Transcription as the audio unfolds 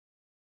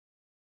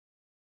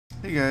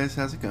Hey guys,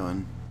 how's it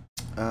going?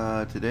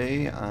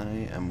 Today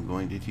I am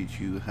going to teach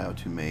you how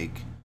to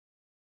make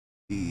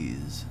the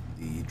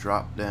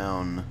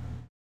drop-down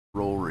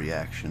roll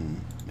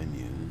reaction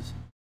menus.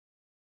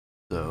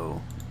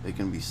 So they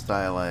can be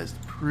stylized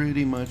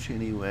pretty much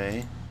any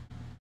way.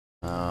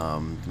 You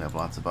can have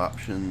lots of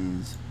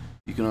options.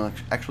 You can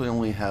actually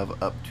only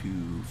have up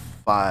to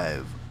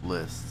 5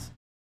 lists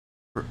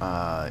in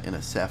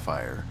a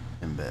Sapphire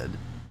embed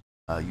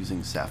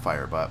using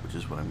Sapphirebot, which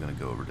is what I'm going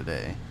to go over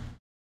today.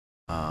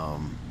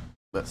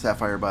 But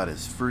Sapphirebot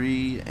is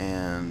free,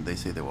 and they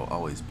say they will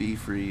always be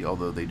free,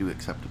 although they do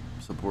accept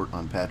support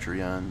on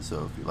Patreon,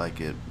 so if you like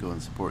it, go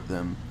and support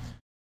them.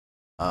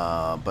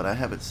 But I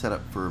have it set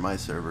up for my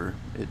server.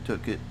 It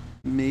took it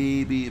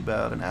maybe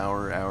about an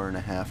hour, hour and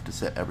a half to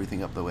set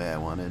everything up the way I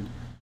wanted,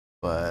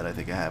 but I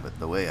think I have it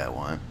the way I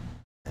want,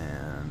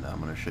 and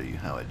I'm going to show you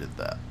how I did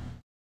that.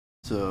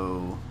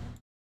 So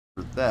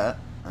for that,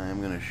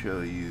 I'm going to show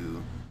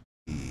you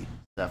the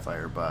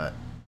Sapphirebot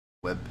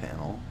web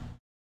panel.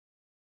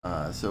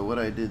 So what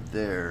I did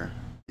there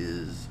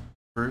is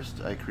first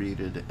I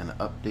created an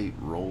update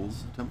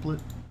roles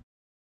template,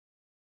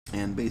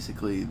 and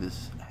basically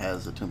this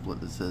has a template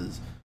that says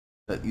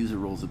that user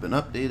roles have been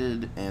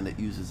updated, and it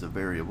uses a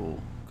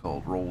variable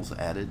called roles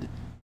added,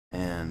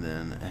 and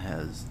then it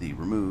has the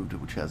removed,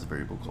 which has a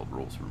variable called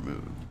roles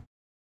removed,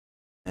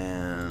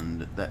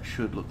 and that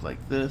should look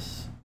like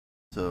this.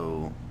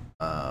 So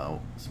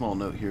small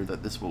note here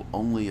that this will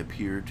only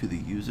appear to the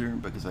user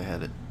because I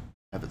have it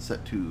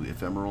set to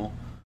ephemeral.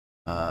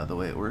 The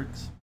way it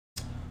works.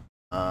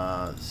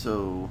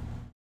 So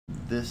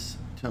this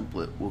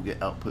template will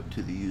get output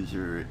to the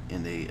user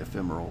in a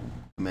ephemeral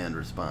command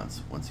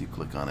response once you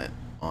click on it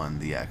on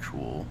the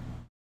actual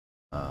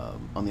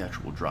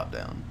drop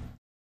down.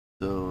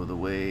 So the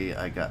way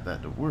I got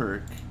that to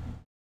work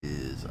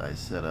is I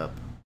set up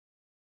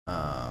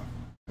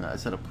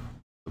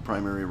the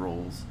primary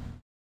roles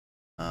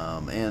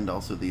and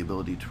also the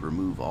ability to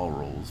remove all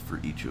roles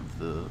for each of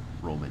the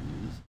role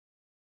menus.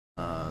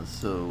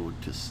 So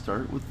to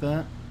start with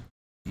that,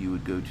 you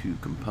would go to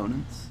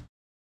components,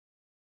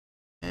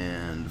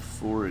 and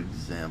for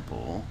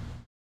example,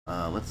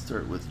 let's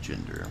start with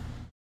gender.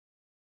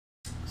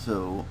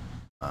 So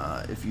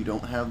if you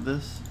don't have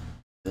this,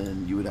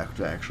 then you would have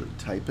to actually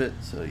type it.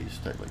 So you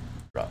just type like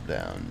drop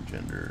down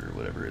gender or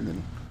whatever, and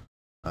then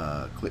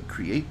click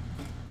create,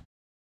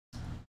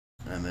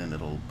 and then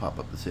it'll pop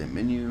up the same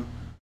menu.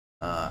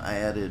 I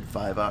added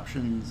 5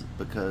 options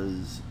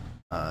because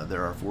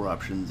there are 4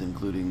 options,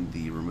 including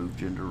the remove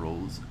gender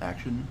roles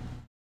action.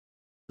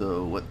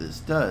 So what this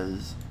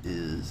does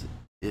is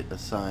it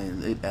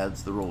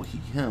adds the role he,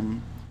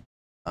 him,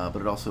 but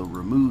it also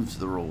removes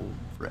the role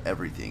for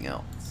everything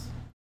else.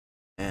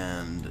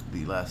 And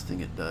the last thing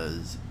it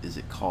does is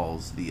it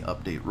calls the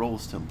update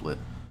roles template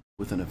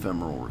with an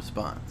ephemeral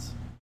response.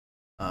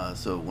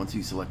 So once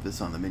you select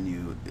this on the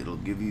menu, it'll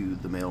give you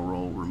the male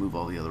role, remove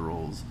all the other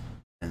roles,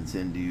 and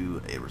send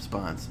you a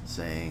response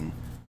saying,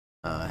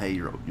 hey,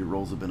 your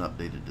roles have been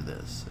updated to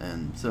this,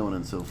 and so on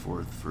and so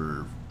forth.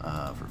 For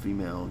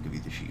female, give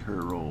you the she,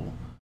 her role.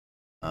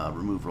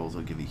 Remove roles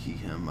will give you he,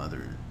 him,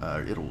 other.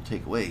 It'll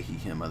take away he,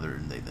 him, other,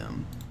 and they,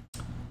 them.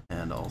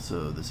 And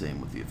also the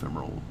same with the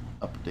ephemeral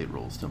update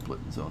roles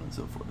template, and so on and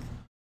so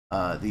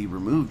forth. The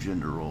remove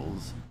gender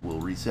roles will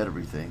reset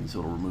everything, so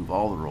it'll remove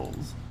all the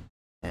roles,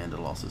 and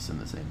it'll also send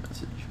the same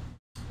message.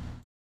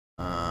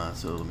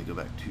 So let me go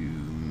back to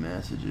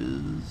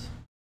messages.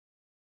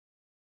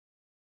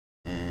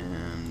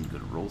 And go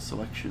to role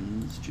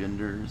selections,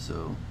 gender,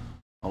 so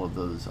all of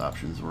those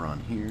options were on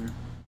here.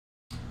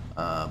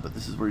 But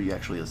this is where you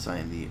actually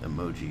assign the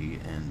emoji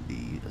and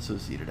the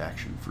associated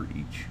action for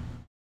each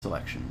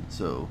selection.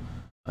 So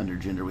under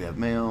gender we have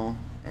male,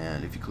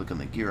 and if you click on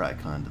the gear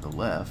icon to the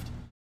left,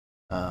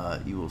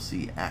 you will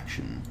see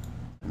action,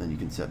 and then you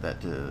can set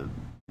that to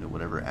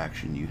whatever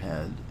action you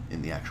had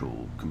in the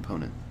actual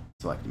component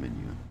select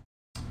menu,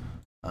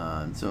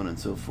 and so on and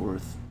so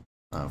forth.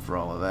 For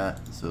all of that,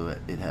 so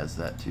it has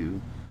that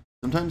too.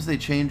 Sometimes they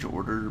change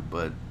order,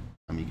 but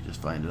I mean, you can just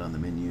find it on the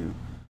menu.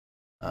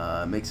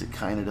 Makes it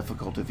kind of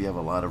difficult if you have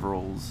a lot of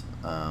roles,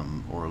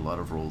 or a lot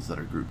of roles that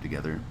are grouped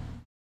together.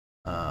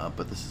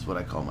 But this is what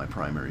I call my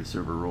primary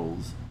server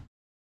roles.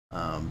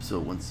 So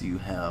once you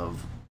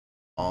have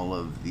all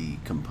of the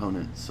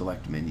component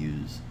select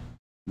menus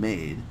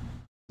made,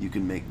 you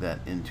can make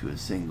that into a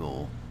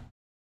single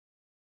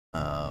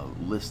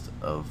list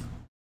of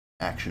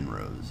action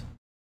rows.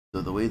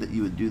 So the way that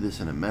you would do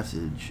this in a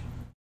message,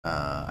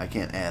 I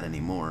can't add any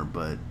more,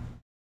 but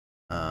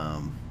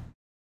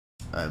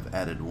I've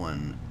added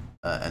one,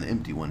 an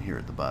empty one here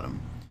at the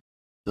bottom.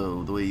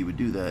 So the way you would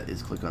do that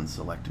is click on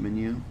select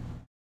menu,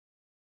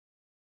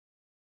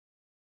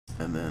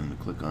 and then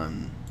click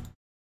on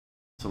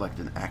select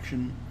an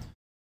action.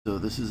 So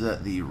this is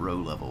at the row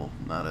level,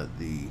 not at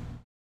the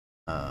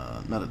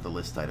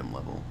list item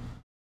level.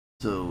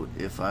 So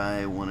if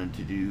I wanted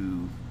to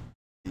do,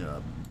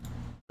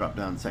 drop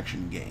down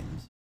section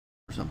games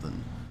or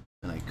something,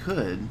 then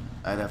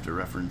I'd have to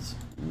reference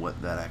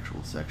what that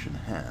actual section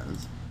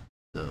has.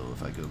 So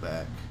if I go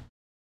back,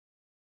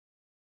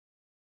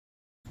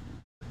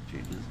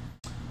 changes.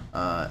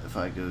 If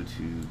I go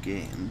to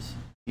games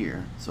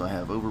here, so I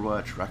have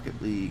Overwatch,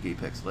 Rocket League,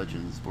 Apex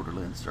Legends,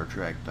 Borderlands, Star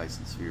Trek,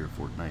 Dyson Sphere,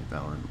 Fortnite,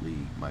 Valorant,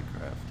 League,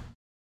 Minecraft,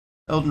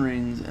 Elden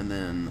Rings, and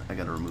then I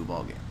gotta remove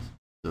all games.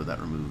 So that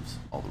removes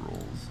all the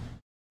roles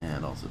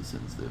and also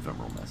sends the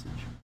ephemeral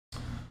message.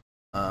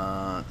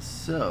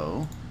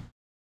 So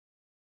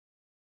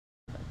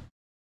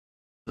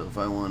if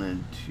I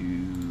wanted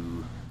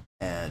to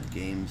add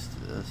games to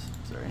this,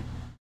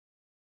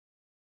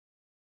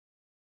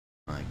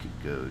 I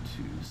could go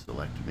to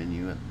select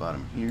menu at the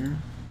bottom here,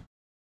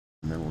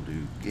 and then we'll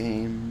do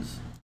games.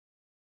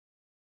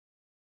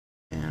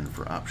 And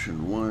for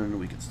option 1,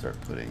 we could start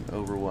putting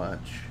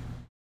Overwatch.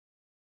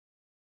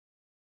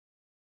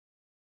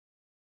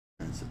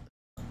 And set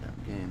that down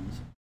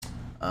games.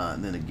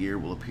 And then a gear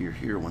will appear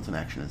here once an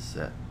action is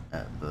set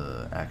at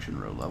the action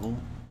row level.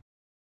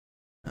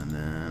 And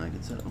then I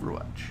can set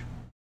Overwatch.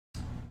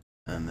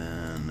 And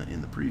then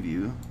in the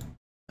preview,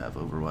 have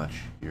Overwatch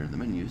here in the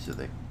menu so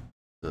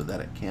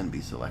that it can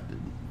be selected.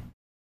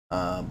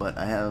 But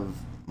I have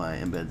my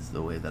embeds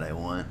the way that I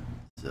want,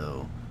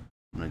 so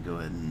I'm going to go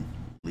ahead and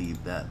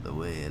leave that the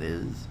way it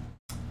is.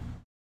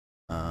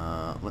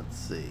 Let's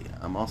see.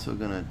 I'm also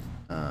going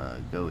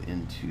to go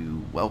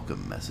into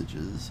welcome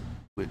messages,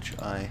 which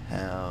I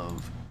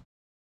have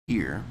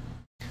here.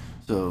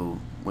 So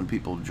when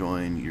people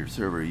join your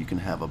server, you can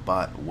have a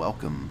bot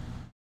welcome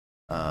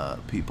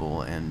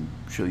people and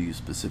show you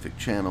specific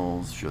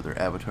channels, show their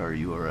avatar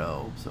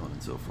URL, so on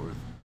and so forth.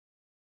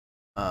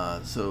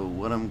 So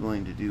what I'm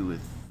going to do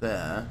with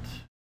that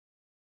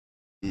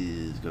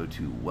is go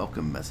to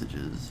welcome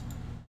messages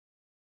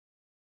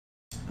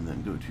and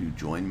then go to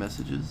join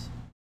messages.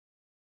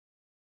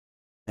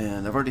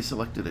 And I've already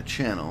selected a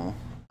channel,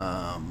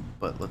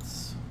 but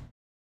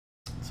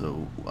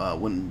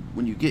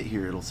when you get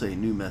here, it'll say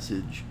new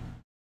message,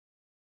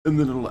 and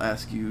then it'll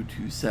ask you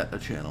to set a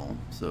channel.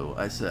 So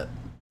I set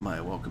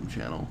my welcome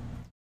channel,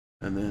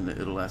 and then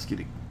it'll ask you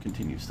to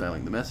continue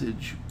styling the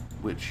message,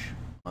 which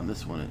on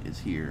this one is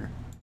here.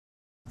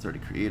 It's already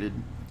created.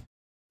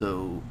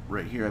 So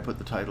right here I put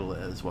the title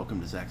as welcome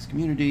to Zach's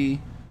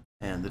community,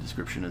 and the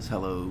description is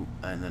hello,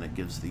 and then it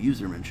gives the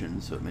user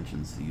mention, so it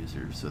mentions the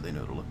user so they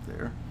know to look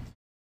there.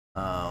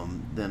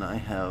 Then I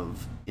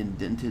have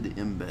indented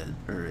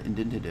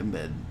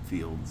embed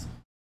fields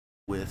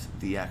with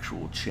the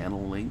actual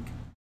channel link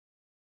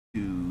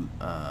to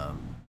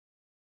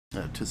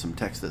some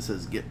text that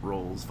says get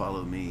roles,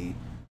 follow me,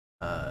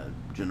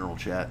 general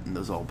chat, and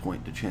those all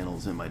point to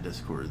channels in my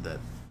Discord that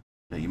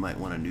you might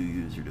want a new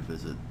user to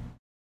visit.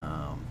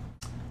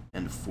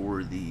 And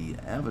for the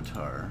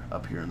avatar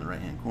up here in the right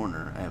hand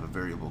corner, I have a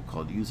variable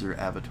called user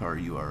avatar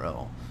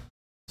URL.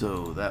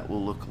 So that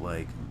will look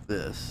like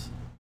this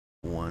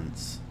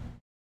once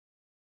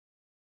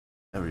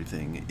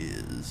everything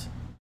is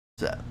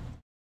set.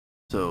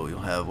 So you'll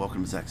have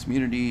welcome to Zach's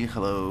community,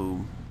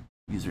 hello,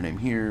 username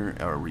here,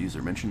 or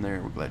user mentioned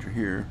there, we're glad you're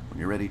here. When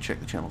you're ready,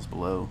 check the channels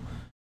below,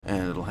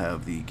 and it'll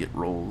have the get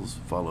roles,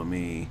 follow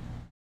me,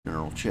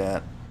 general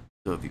chat.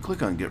 So if you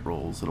click on get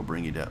roles, it'll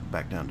bring you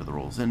back down to the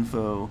roles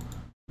info,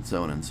 and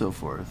so on and so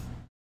forth.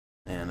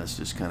 And that's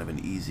just kind of an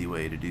easy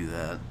way to do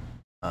that.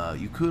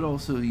 You could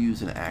also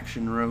use an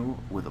action row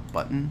with a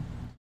button,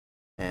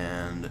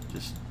 and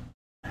just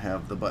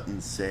have the button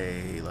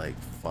say like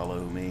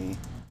follow me,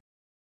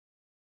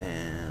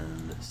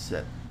 and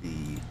set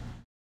the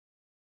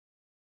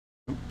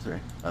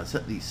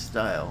set the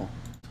style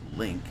to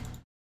link,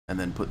 and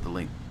then put the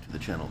link to the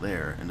channel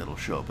there, and it'll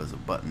show up as a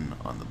button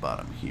on the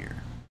bottom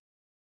here,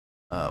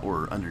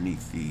 or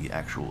underneath the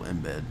actual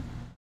embed,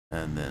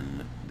 and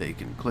then they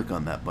can click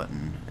on that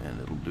button and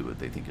it'll do what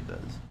they think it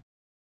does.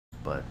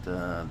 But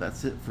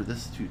that's it for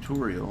this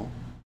tutorial,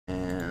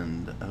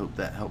 and I hope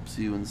that helps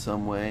you in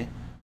some way.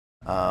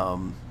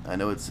 I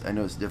know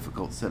it's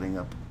difficult setting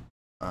up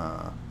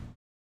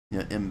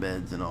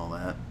embeds and all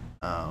that.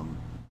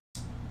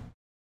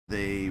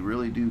 They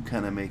really do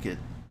kind of make it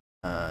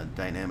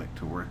dynamic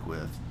to work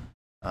with.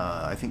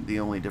 I think the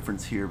only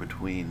difference here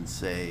between,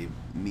 say,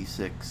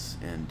 Me6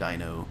 and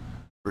Dino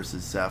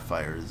versus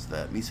Sapphire is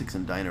that Me6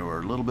 and Dino are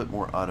a little bit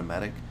more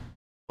automatic,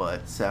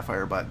 but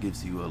Sapphirebot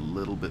gives you a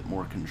little bit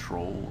more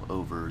control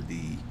over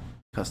the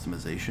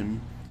customization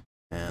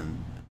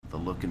and the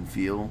look and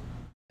feel.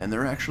 And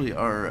there actually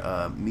are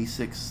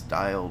Me6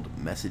 styled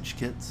message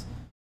kits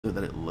so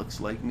that it looks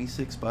like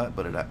Me6 bot,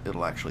 but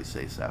it'll actually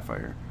say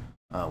Sapphire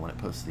when it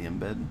posts the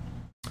embed.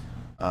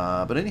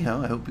 But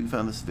anyhow, I hope you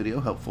found this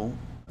video helpful.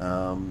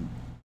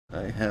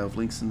 I have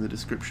links in the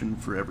description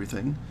for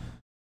everything,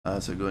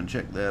 so go and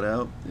check that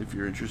out. If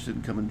you're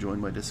interested, come and join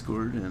my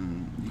Discord,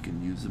 and you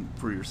can use them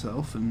for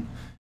yourself, and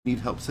need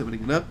help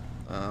setting it up,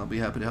 I'll be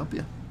happy to help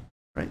you.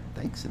 Right,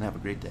 thanks, and have a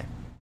great day.